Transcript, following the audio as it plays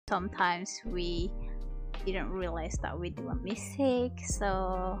sometimes we didn't realize that we do a mistake.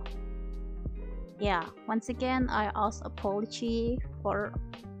 So yeah, once again, I ask apology for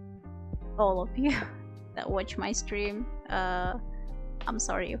all of you that watch my stream. I'm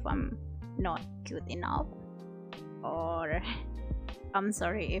sorry if I'm not good enough, or I'm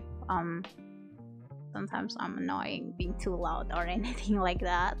sorry if sometimes I'm annoying, being too loud or anything like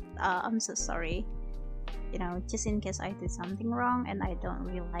that. I'm so sorry. You know, just in case I did something wrong and I don't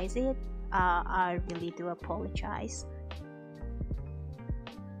realize it, I really do apologize.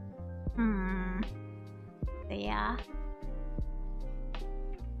 So yeah,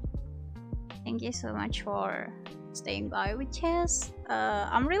 thank you so much for staying by with Chess.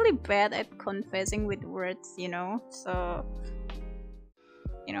 I'm really bad at confessing with words, you know, so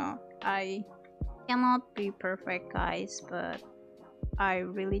you know, I cannot be perfect, guys, but I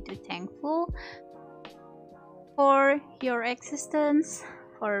really do thankful for your existence,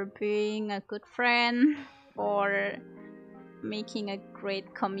 for being a good friend, for making a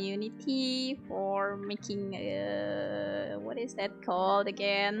great community, for making what is that called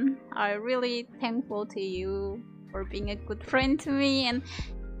again? I'm really thankful to you for being a good friend to me and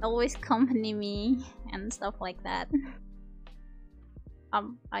always accompany me and stuff like that.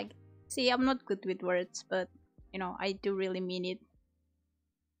 I see I'm not good with words, but you know, I do really mean it.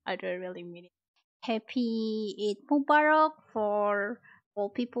 I do really mean it. Happy Eid Mubarak for all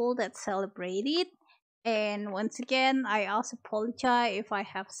people that celebrate it. And once again, I also apologize if I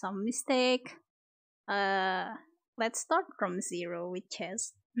have some mistake. Let's start from zero with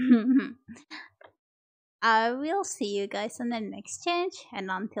chess. I will see you guys on the next change,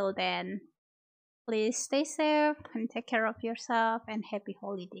 and until then, please stay safe and take care of yourself, and happy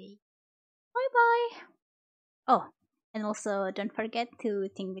holiday. Bye bye. Oh, and also don't forget to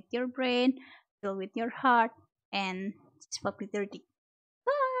think with your brain, feel with your heart, and speak with your dick.